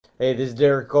Hey, this is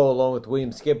Derek Cole along with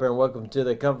William Skipper, and welcome to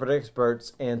the Comfort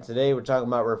Experts. And today we're talking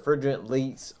about refrigerant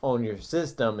leaks on your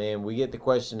system, and we get the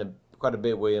question quite a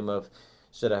bit, William, of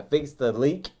should I fix the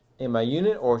leak in my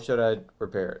unit or should I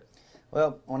repair it?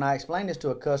 Well, when I explain this to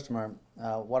a customer,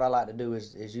 what I like to do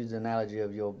is use the analogy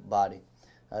of your body.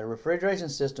 The refrigeration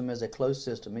system is a closed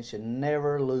system. It should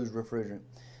never lose refrigerant,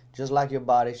 just like your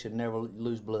body should never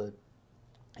lose blood.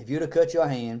 If you'd have cut your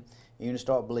hand and you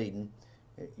start bleeding,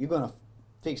 you're going to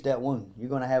fix that wound. You're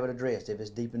going to have it addressed. If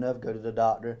it's deep enough, go to the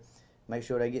doctor, make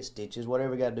sure they get stitches,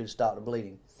 whatever you got to do to stop the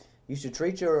bleeding. You should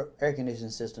treat your air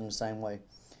conditioning system the same way.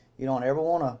 You don't ever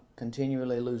want to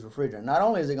continually lose refrigerant. Not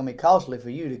only is it going to be costly for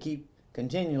you to keep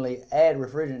continually add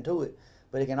refrigerant to it,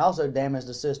 but it can also damage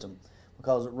the system,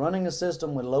 because running a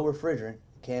system with low refrigerant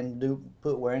can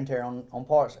put wear and tear on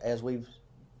parts, as we've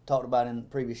talked about in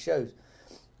previous shows.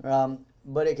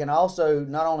 But it can also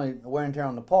not only wear and tear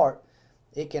on the part,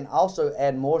 it can also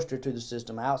add moisture to the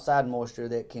system, outside moisture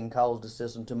that can cause the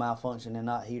system to malfunction and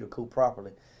not heat or cool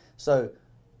properly. So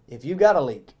if you've got a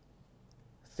leak,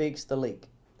 fix the leak.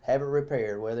 Have it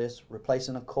repaired, whether it's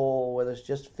replacing a coil, whether it's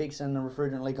just fixing the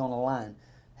refrigerant leak on the line.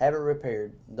 Have it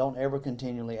repaired. Don't ever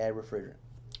continually add refrigerant.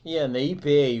 Yeah, and the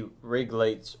EPA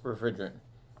regulates refrigerant.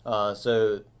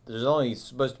 So there's only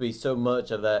supposed to be so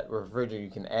much of that refrigerant you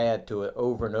can add to it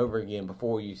over and over again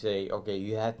before you say, okay,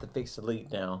 you have to fix the leak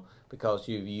now because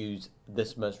you've used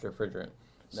this much refrigerant.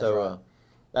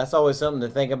 That's always something to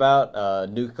think about.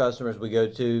 New customers we go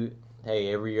to,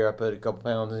 hey, every year I put a couple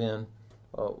pounds in.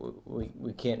 Well,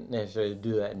 we can't necessarily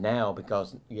do that now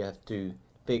because you have to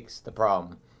fix the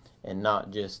problem and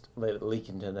not just let it leak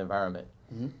into the environment.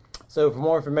 Mm-hmm. So for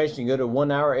more information, go to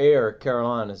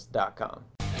onehouraircarolinas.com.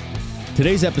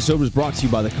 Today's episode was brought to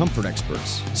you by the Comfort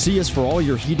Experts. See us for all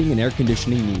your heating and air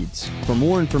conditioning needs. For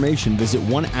more information, visit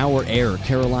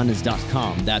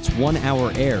onehouraircarolinas.com. That's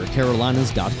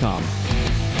onehouraircarolinas.com.